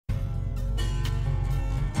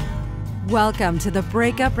Welcome to the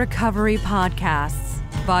Breakup Recovery Podcasts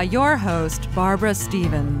by your host, Barbara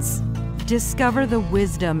Stevens. Discover the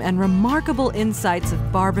wisdom and remarkable insights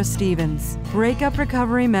of Barbara Stevens, breakup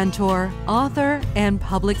recovery mentor, author, and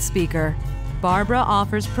public speaker. Barbara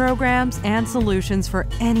offers programs and solutions for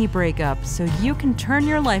any breakup so you can turn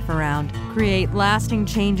your life around, create lasting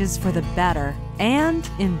changes for the better, and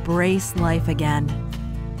embrace life again.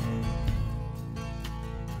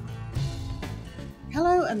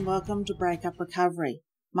 Hello and welcome to Breakup Recovery.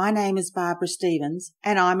 My name is Barbara Stevens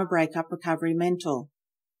and I'm a breakup recovery mentor.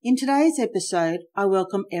 In today's episode, I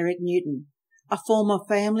welcome Erik Newton, a former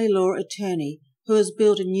family law attorney who has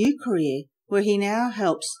built a new career where he now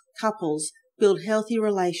helps couples build healthy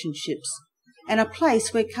relationships and a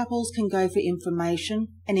place where couples can go for information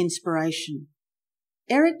and inspiration.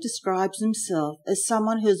 Erik describes himself as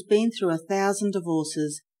someone who has been through 1,000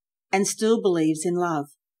 divorces and still believes in love.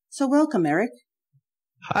 So welcome, Erik.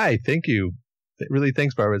 Hi, thank you. Really,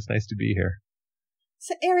 thanks, Barbara. It's nice to be here.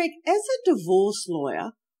 So, Erik, as a divorce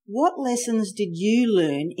lawyer, what lessons did you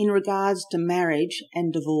learn in regards to marriage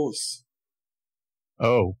and divorce?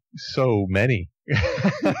 Oh, so many.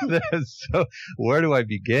 So, where do I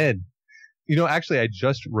begin? Actually, I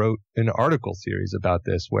just wrote an article series about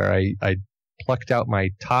this where I plucked out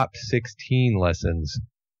my top 16 lessons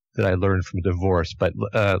that I learned from divorce. But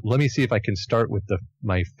let me see if I can start with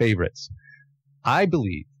my favorites. I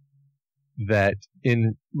believe that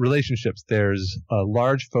in relationships, there's a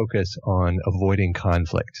large focus on avoiding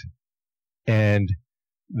conflict, and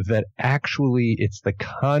that actually it's the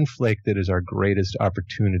conflict that is our greatest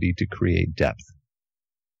opportunity to create depth.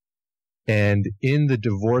 And in the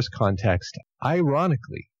divorce context,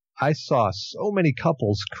 ironically, I saw so many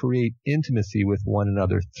couples create intimacy with one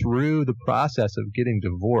another through the process of getting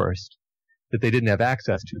divorced that they didn't have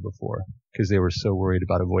access to before because they were so worried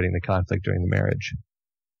about avoiding the conflict during the marriage.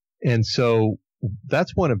 And so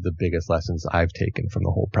that's one of the biggest lessons I've taken from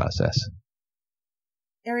the whole process.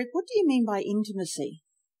 Erik, what do you mean by intimacy?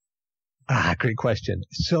 Great question.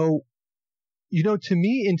 So, to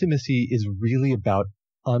me, intimacy is really about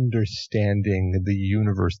understanding the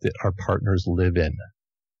universe that our partners live in.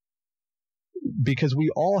 Because we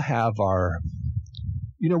all have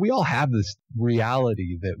this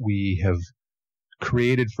reality that we have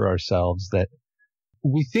created for ourselves that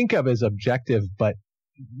we think of as objective, but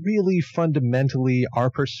really fundamentally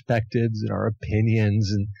our perspectives and our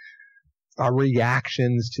opinions and our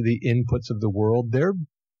reactions to the inputs of the world, they're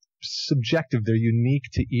subjective. They're unique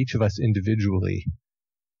to each of us individually.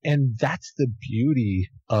 And that's the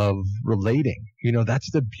beauty of relating.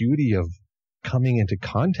 That's the beauty of coming into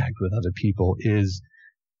contact with other people, is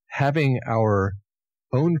having our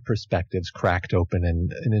own perspectives cracked open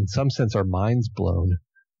and in some sense our minds blown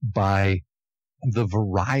by the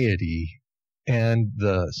variety and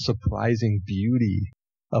the surprising beauty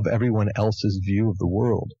of everyone else's view of the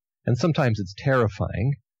world. And sometimes it's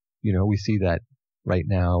terrifying. We see that right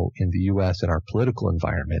now in the U.S. in our political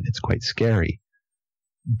environment. It's quite scary.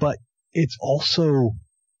 But it's also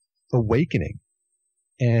awakening.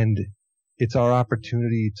 And it's our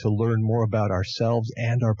opportunity to learn more about ourselves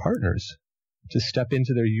and our partners, to step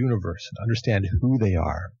into their universe and understand who they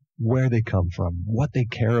are, where they come from, what they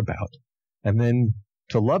care about, and then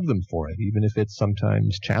to love them for it, even if it's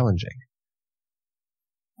sometimes challenging.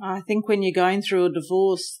 I think when you're going through a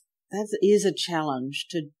divorce, that is a challenge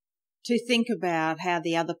to think about how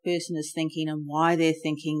the other person is thinking and why they're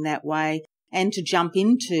thinking that way, and to jump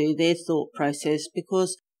into their thought process,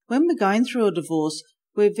 because when we're going through a divorce,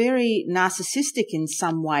 we're very narcissistic in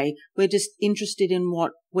some way. We're just interested in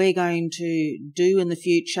what we're going to do in the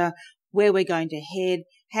future, where we're going to head,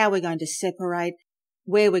 how we're going to separate,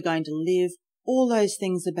 where we're going to live. All those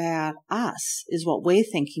things about us is what we're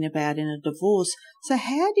thinking about in a divorce. So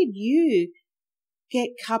how did you get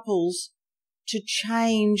couples to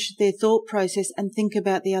change their thought process and think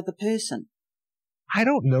about the other person? I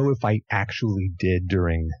don't know if I actually did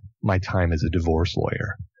during my time as a divorce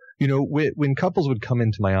lawyer. When couples would come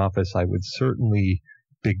into my office, I would certainly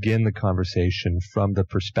begin the conversation from the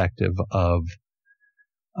perspective of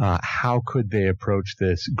how could they approach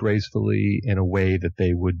this gracefully in a way that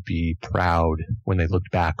they would be proud when they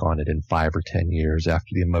looked back on it in 5 or 10 years after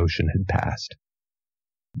the emotion had passed.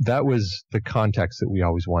 That was the context that we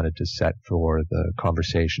always wanted to set for the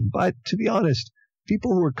conversation. But to be honest,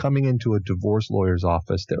 people who are coming into a divorce lawyer's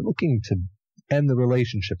office, they're looking to end the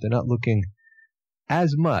relationship. They're not looking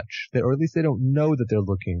as much, or at least they don't know that they're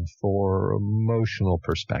looking for emotional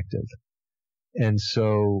perspective. And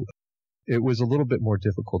so it was a little bit more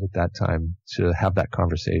difficult at that time to have that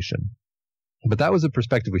conversation. But that was the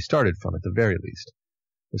perspective we started from at the very least,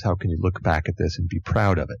 was how can you look back at this and be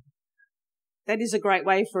proud of it? that is a great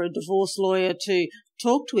way for a divorce lawyer to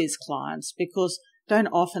talk to his clients, because don't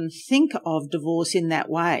often think of divorce in that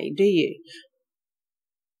way, do you?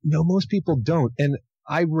 No, most people don't. And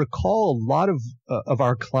I recall a lot of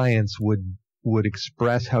our clients would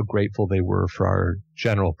express how grateful they were for our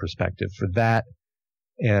general perspective, for that,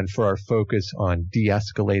 and for our focus on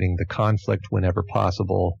de-escalating the conflict whenever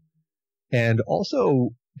possible, and also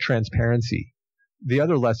transparency. The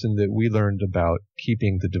other lesson that we learned about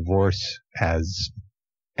keeping the divorce as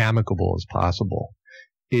amicable as possible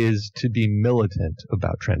is to be militant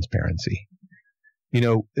about transparency. You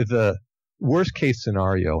know, the worst case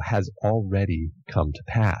scenario has already come to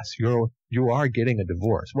pass. You are getting a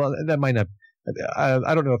divorce. Well, that might not,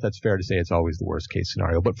 I don't know if that's fair to say it's always the worst case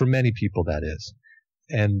scenario, but for many people that is.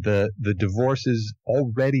 And the divorce is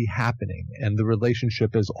already happening, and the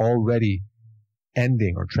relationship is already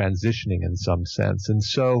ending or transitioning in some sense. And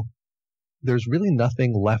so there's really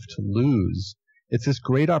nothing left to lose. It's this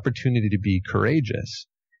great opportunity to be courageous.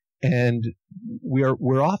 And we're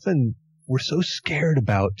so scared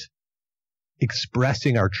about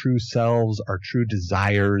expressing our true selves, our true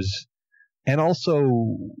desires. And also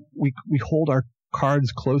we hold our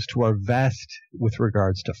cards close to our vest with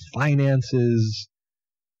regards to finances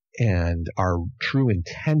and our true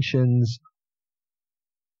intentions,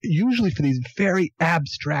 usually for these very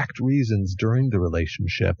abstract reasons during the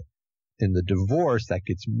relationship. In the divorce, that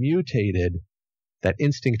gets mutated, that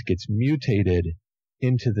instinct gets mutated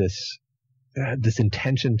into this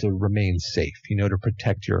intention to remain safe, to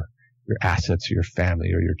protect your assets or your family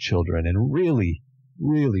or your children. And really,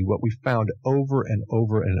 really what we found over and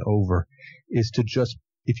over and over is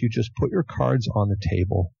if you just put your cards on the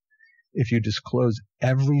table, if you disclose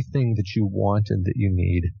everything that you want and that you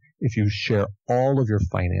need, if you share all of your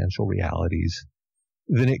financial realities,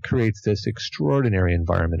 then it creates this extraordinary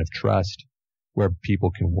environment of trust where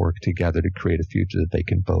people can work together to create a future that they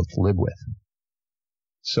can both live with.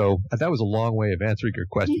 So that was a long way of answering your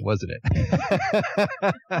question, wasn't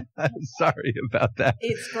it? Sorry about that.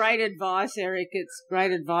 It's great advice, Erik. It's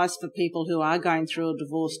great advice for people who are going through a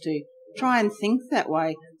divorce to try and think that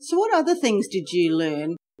way. So what other things did you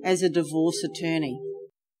learn as a divorce attorney?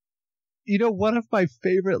 One of my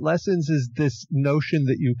favorite lessons is this notion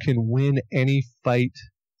that you can win any fight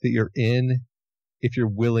that you're in if you're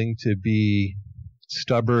willing to be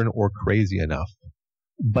stubborn or crazy enough,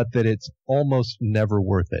 but that it's almost never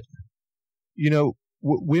worth it.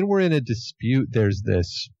 When we're in a dispute, there's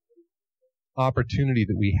this opportunity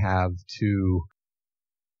that we have to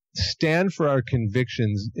stand for our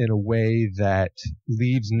convictions in a way that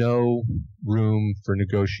leaves no room for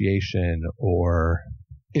negotiation or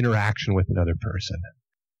interaction with another person,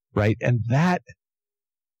 right? And that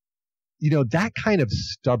kind of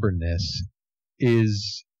stubbornness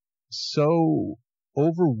is so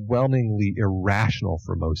overwhelmingly irrational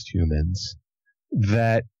for most humans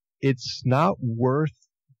that it's not worth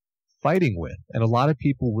fighting with. And a lot of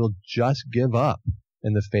people will just give up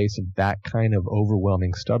in the face of that kind of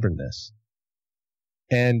overwhelming stubbornness.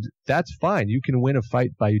 And that's fine. You can win a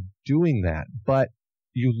fight by doing that, but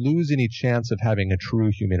you lose any chance of having a true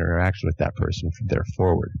human interaction with that person from there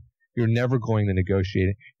forward. You're never going to negotiate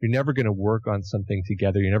it. You're never going to work on something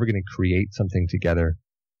together. You're never going to create something together.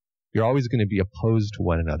 You're always going to be opposed to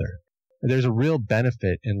one another. And there's a real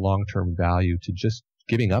benefit in long-term value to just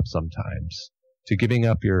giving up sometimes, to giving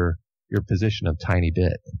up your position a tiny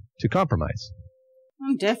bit, to compromise.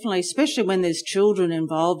 Oh, definitely, especially when there's children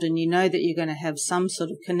involved and you know that you're going to have some sort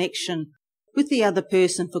of connection with the other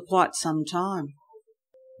person for quite some time.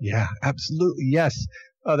 Yeah, absolutely. Yes.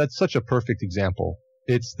 Oh, that's such a perfect example.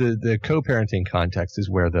 It's the co-parenting context is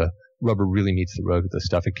where the rubber really meets the road with this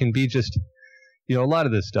stuff. It can be just, a lot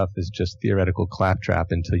of this stuff is just theoretical claptrap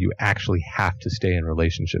until you actually have to stay in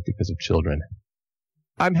relationship because of children.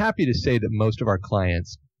 I'm happy to say that most of our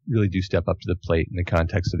clients really do step up to the plate in the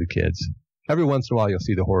context of the kids. Every once in a while you'll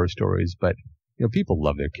see the horror stories, but people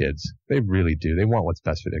love their kids. They really do. They want what's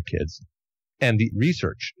best for their kids. And the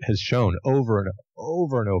research has shown over and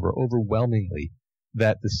over overwhelmingly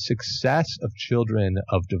that the success of children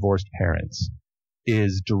of divorced parents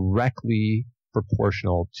is directly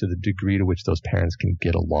proportional to the degree to which those parents can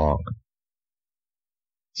get along.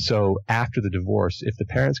 So after the divorce, if the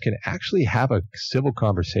parents can actually have a civil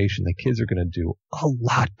conversation, the kids are going to do a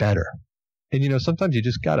lot better. And sometimes you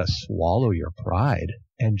just got to swallow your pride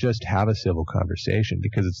and just have a civil conversation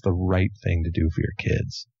because it's the right thing to do for your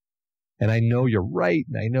kids. And I know you're right,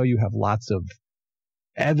 and I know you have lots of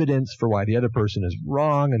evidence for why the other person is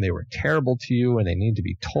wrong, and they were terrible to you, and they need to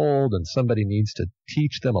be told, and somebody needs to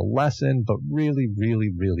teach them a lesson. But really, really,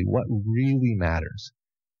 really, what really matters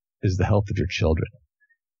is the health of your children.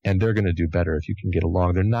 And they're going to do better if you can get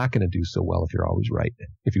along. They're not going to do so well if you're always right,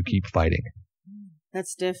 if you keep fighting.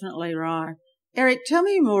 That's definitely right. Erik, tell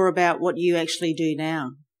me more about what you actually do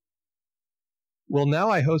now. Well, now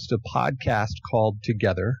I host a podcast called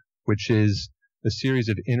Together, which is a series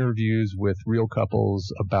of interviews with real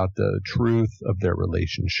couples about the truth of their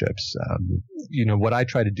relationships. What I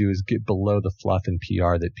try to do is get below the fluff and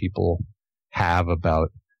PR that people have about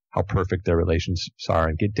how perfect their relationships are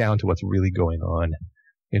and get down to what's really going on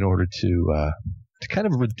in order to kind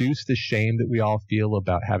of reduce the shame that we all feel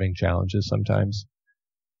about having challenges sometimes.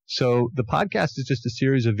 So the podcast is just a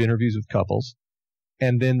series of interviews with couples.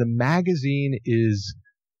 And then the magazine is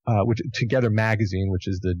Together Magazine, which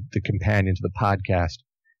is the companion to the podcast,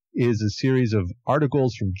 is a series of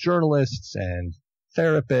articles from journalists and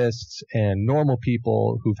therapists and normal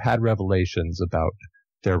people who've had revelations about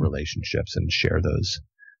their relationships and share those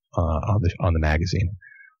on the magazine.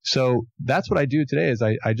 So that's what I do today is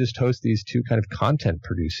I just host these two kind of content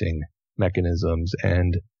producing mechanisms,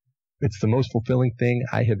 and it's the most fulfilling thing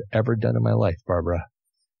I have ever done in my life, Barbara.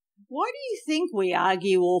 Why do you think we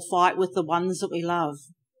argue or fight with the ones that we love?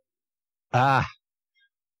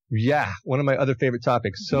 Yeah, one of my other favorite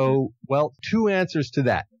topics. So, well, two answers to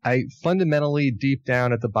that. I fundamentally, deep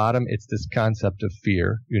down at the bottom, it's this concept of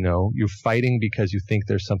fear. You're fighting because you think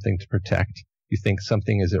there's something to protect. You think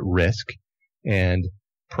something is at risk, and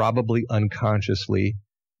probably unconsciously,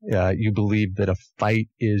 you believe that a fight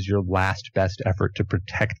is your last best effort to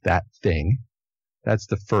protect that thing. That's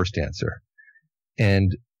the first answer.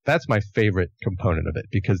 And that's my favorite component of it,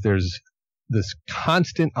 because there's this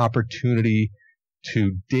constant opportunity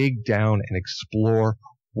to dig down and explore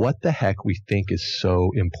what the heck we think is so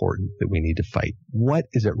important that we need to fight. What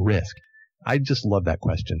is at risk? I just love that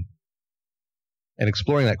question. And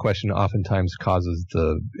exploring that question oftentimes causes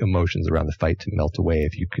the emotions around the fight to melt away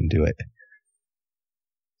if you can do it.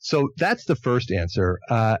 So that's the first answer.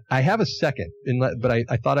 I have a second, but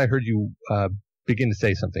I thought I heard you begin to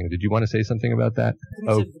say something. Did you want to say something about that?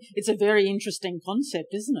 It's a very interesting concept,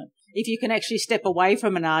 isn't it? If you can actually step away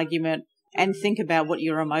from an argument and think about what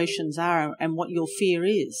your emotions are and what your fear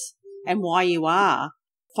is and why you are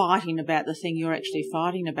fighting about the thing you're actually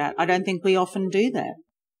fighting about. I don't think we often do that.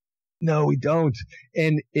 No, we don't.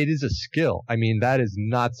 And it is a skill. I mean, that is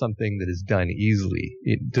not something that is done easily.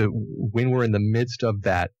 When we're in the midst of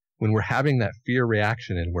that, when we're having that fear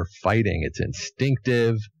reaction and we're fighting, it's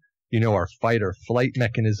instinctive. Our fight or flight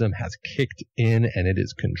mechanism has kicked in and it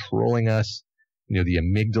is controlling us, the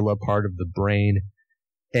amygdala part of the brain.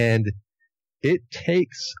 And it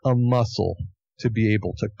takes a muscle to be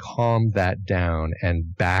able to calm that down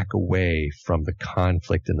and back away from the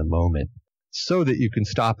conflict in the moment so that you can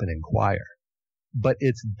stop and inquire. But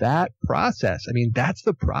it's that process. I mean, that's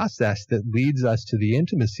the process that leads us to the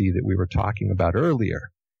intimacy that we were talking about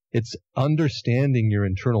earlier. It's understanding your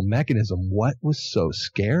internal mechanism. What was so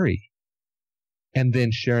scary? And then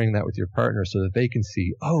sharing that with your partner so that they can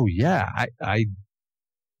see, oh yeah, I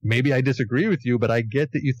maybe I disagree with you, but I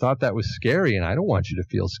get that you thought that was scary and I don't want you to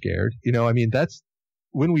feel scared. That's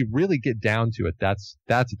when we really get down to it. That's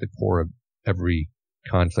at the core of every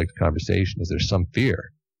conflict conversation is there's some fear.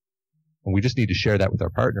 And we just need to share that with our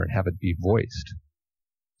partner and have it be voiced.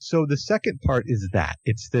 So the second part is that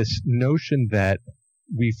it's this notion that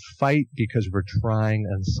we fight because we're trying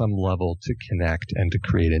on some level to connect and to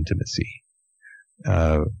create intimacy.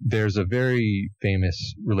 There's a very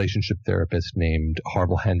famous relationship therapist named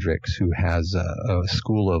Harville Hendricks who has a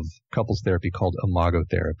school of couples therapy called imago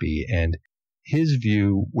therapy. And his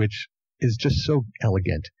view, which is just so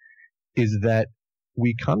elegant, is that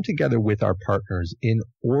we come together with our partners in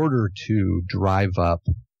order to drive up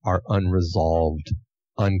our unresolved,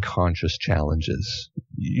 unconscious challenges.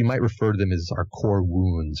 You might refer to them as our core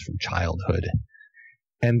wounds from childhood.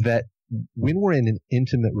 And that when we're in an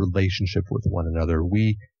intimate relationship with one another,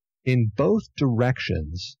 we, in both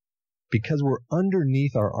directions, because we're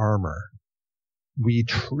underneath our armor, we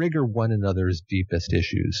trigger one another's deepest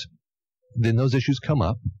issues. Then those issues come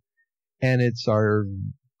up, and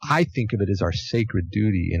I think of it as our sacred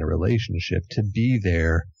duty in a relationship to be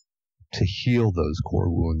there to heal those core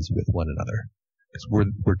wounds with one another. Because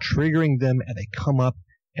we're triggering them and they come up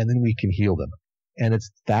and then we can heal them. And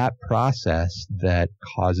it's that process that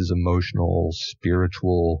causes emotional,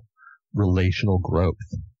 spiritual, relational growth.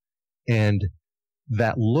 And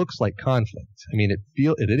that looks like conflict. I mean,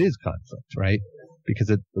 it is conflict, right?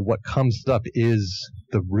 Because what comes up is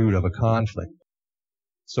the root of a conflict.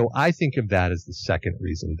 So I think of that as the second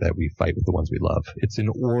reason that we fight with the ones we love. It's in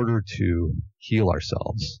order to heal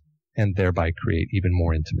ourselves and thereby create even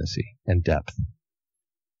more intimacy and depth.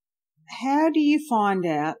 How do you find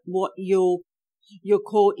out what your your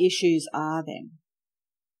core issues are then?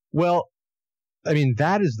 Well, I mean,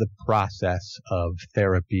 that is the process of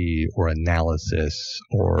therapy or analysis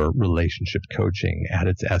or relationship coaching at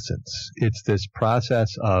its essence. It's this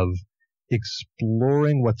process of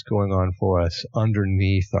exploring what's going on for us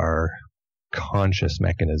underneath our conscious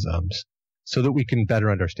mechanisms so that we can better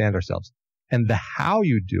understand ourselves. And the how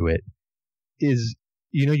you do it is,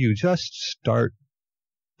 you just start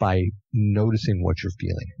by noticing what you're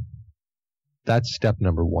feeling. That's step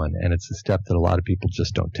number one, and it's the step that a lot of people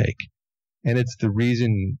just don't take. And it's the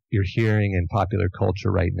reason you're hearing in popular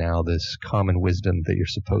culture right now this common wisdom that you're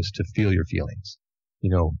supposed to feel your feelings.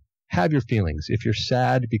 Have your feelings. If you're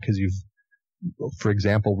sad because you've, for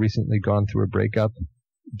example, recently gone through a breakup,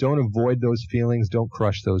 don't avoid those feelings. Don't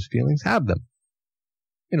crush those feelings. Have them.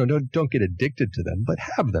 Don't get addicted to them, but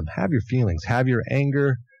have them. Have your feelings. Have your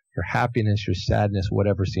anger, your happiness, your sadness,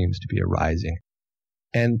 whatever seems to be arising.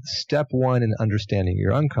 And step one in understanding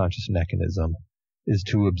your unconscious mechanism is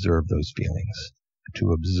to observe those feelings,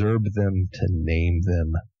 to observe them, to name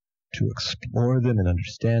them, to explore them and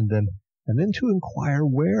understand them, and then to inquire,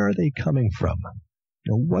 where are they coming from?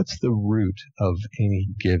 What's the root of any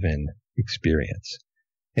given experience?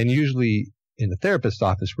 And usually in the therapist's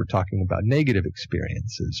office, we're talking about negative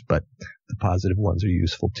experiences, but the positive ones are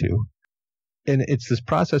useful too. And it's this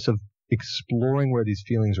process of exploring where these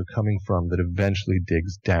feelings are coming from that eventually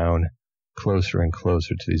digs down closer and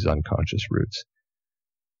closer to these unconscious roots.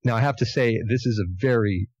 Now, I have to say, this is a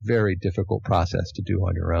very, very difficult process to do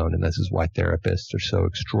on your own, and this is why therapists are so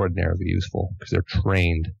extraordinarily useful, because they're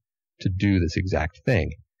trained to do this exact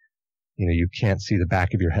thing. You can't see the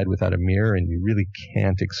back of your head without a mirror, and you really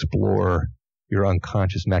can't explore your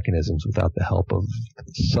unconscious mechanisms without the help of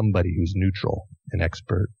somebody who's neutral, an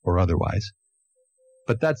expert or otherwise.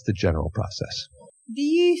 But that's the general process. Do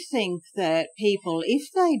you think that people, if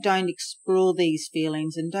they don't explore these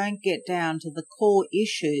feelings and don't get down to the core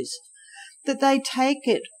issues, that they take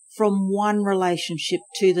it from one relationship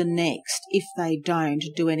to the next if they don't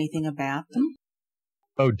do anything about them?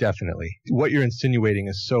 Oh, definitely. What you're insinuating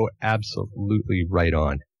is so absolutely right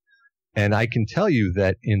on. And I can tell you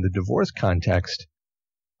that in the divorce context,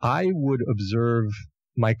 I would observe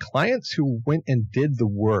my clients who went and did the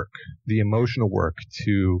work, the emotional work,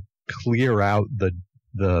 to clear out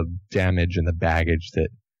the damage and the baggage that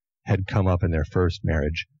had come up in their first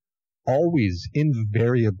marriage, always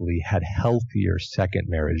invariably had healthier second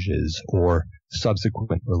marriages or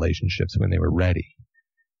subsequent relationships when they were ready.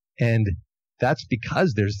 And that's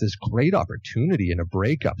because there's this great opportunity in a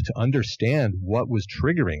breakup to understand what was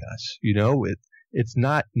triggering us. It's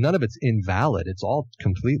not, none of it's invalid. It's all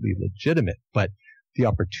completely legitimate, but the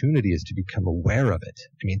opportunity is to become aware of it.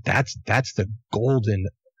 I mean, that's the golden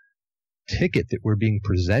ticket that we're being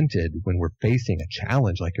presented when we're facing a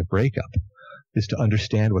challenge like a breakup, is to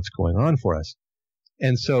understand what's going on for us.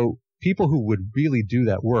 And so people who would really do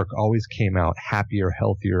that work always came out happier,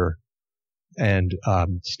 healthier, and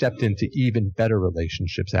stepped into even better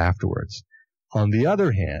relationships afterwards. On the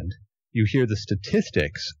other hand, you hear the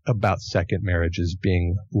statistics about second marriages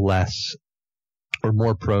being less or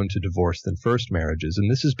more prone to divorce than first marriages.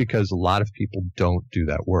 And this is because a lot of people don't do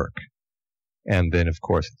that work. And then, of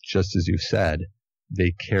course, just as you said,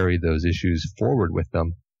 they carry those issues forward with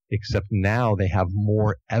them, except now they have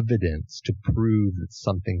more evidence to prove that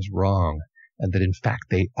something's wrong and that, in fact,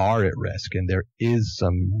 they are at risk and there is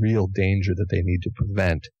some real danger that they need to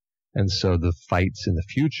prevent. And so the fights in the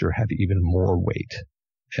future have even more weight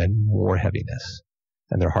and more heaviness,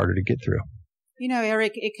 and they're harder to get through.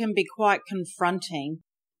 Erik, it can be quite confronting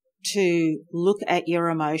to look at your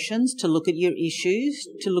emotions, to look at your issues,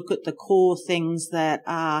 to look at the core things that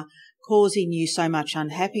are causing you so much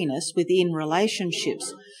unhappiness within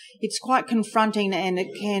relationships. It's quite confronting, and it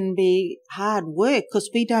can be hard work because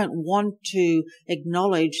we don't want to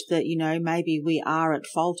acknowledge that, maybe we are at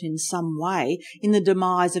fault in some way in the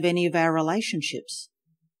demise of any of our relationships.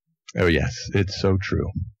 Oh, yes, it's so true.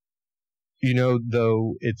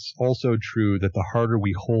 Though, it's also true that the harder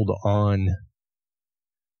we hold on,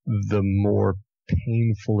 the more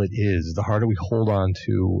painful it is. The harder we hold on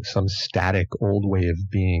to some static old way of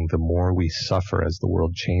being, the more we suffer as the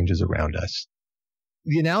world changes around us.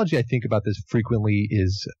 The analogy I think about this frequently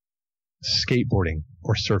is skateboarding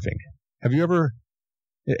or surfing. Have you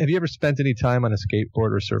ever spent any time on a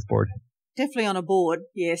skateboard or surfboard? Definitely on a board,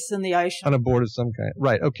 yes, in the ocean. On a board of some kind.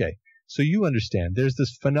 Right, okay. So you understand, there's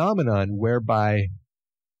this phenomenon whereby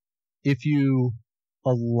if you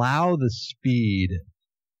allow the speed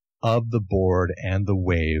of the board and the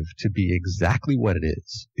wave to be exactly what it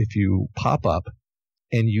is, if you pop up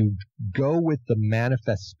and you go with the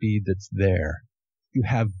manifest speed that's there, you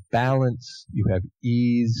have balance, you have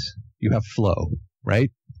ease, you have flow,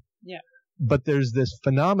 right? Yeah. But there's this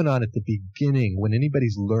phenomenon at the beginning when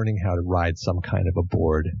anybody's learning how to ride some kind of a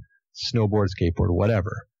board, snowboard, skateboard,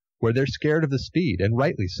 whatever, where they're scared of the speed, and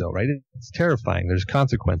rightly so, right? It's terrifying. There's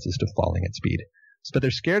consequences to falling at speed. But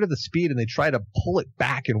they're scared of the speed and they try to pull it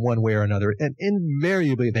back in one way or another, and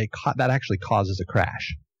invariably that actually causes a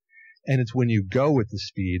crash. And it's when you go with the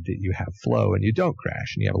speed that you have flow and you don't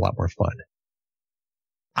crash and you have a lot more fun.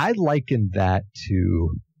 I liken that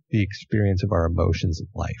to the experience of our emotions in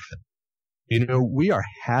life. You know, we are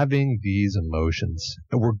having these emotions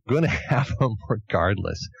and we're going to have them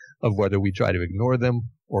regardless of whether we try to ignore them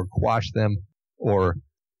or quash them or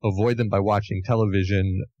avoid them by watching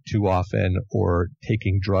television too often or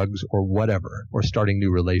taking drugs or whatever, or starting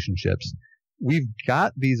new relationships. We've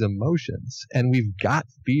got these emotions and we've got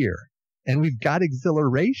fear and we've got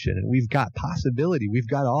exhilaration and we've got possibility. We've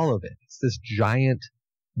got all of it. It's this giant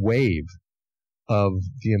wave of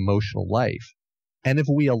the emotional life. And if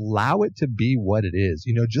we allow it to be what it is,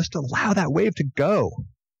 you know, just allow that wave to go.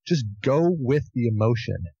 Just go with the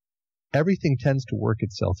emotion. Everything tends to work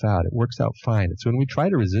itself out. It works out fine. It's when we try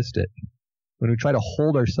to resist it, when we try to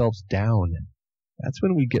hold ourselves down, that's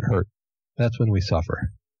when we get hurt. That's when we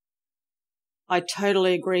suffer. I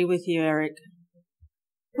totally agree with you, Erik.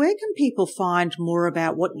 Where can people find more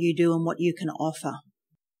about what you do and what you can offer?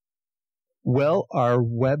 Well, our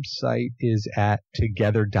website is at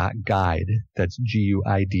together.guide. That's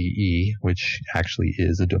Guide, which actually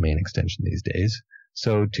is a domain extension these days.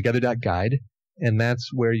 So together.guide. And that's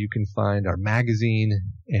where you can find our magazine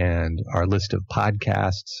and our list of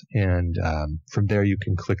podcasts. And from there, you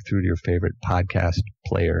can click through to your favorite podcast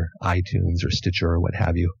player, iTunes or Stitcher or what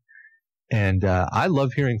have you. And I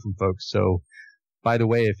love hearing from folks. So, by the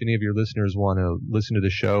way, if any of your listeners want to listen to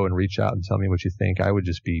the show and reach out and tell me what you think, I would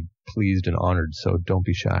just be pleased and honored. So don't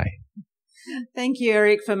be shy. Thank you,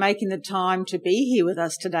 Erik, for making the time to be here with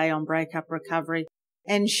us today on Breakup Recovery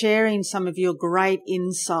and sharing some of your great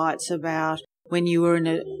insights about when you were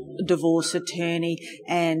a divorce attorney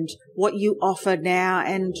and what you offer now,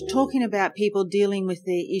 and talking about people dealing with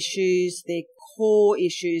their issues, their core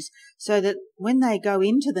issues, so that when they go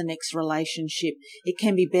into the next relationship, it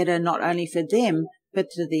can be better not only for them, but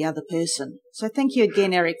to the other person. So thank you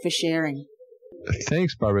again, Erik, for sharing.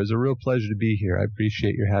 Thanks, Barbara. It's a real pleasure to be here. I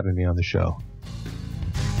appreciate your having me on the show.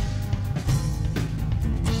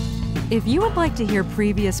 If you would like to hear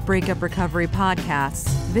previous Breakup Recovery podcasts,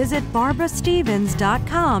 visit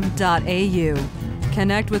barbarastevens.com.au.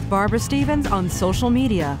 Connect with Barbara Stevens on social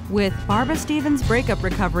media with Barbara Stevens Breakup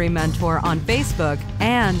Recovery Mentor on Facebook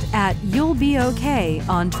and at You'll Be Okay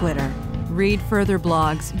on Twitter. Read further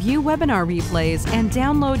blogs, view webinar replays, and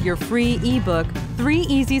download your free ebook, 3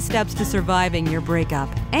 Easy Steps to Surviving Your Breakup,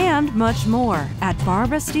 and much more at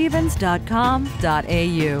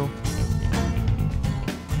barbarastevens.com.au.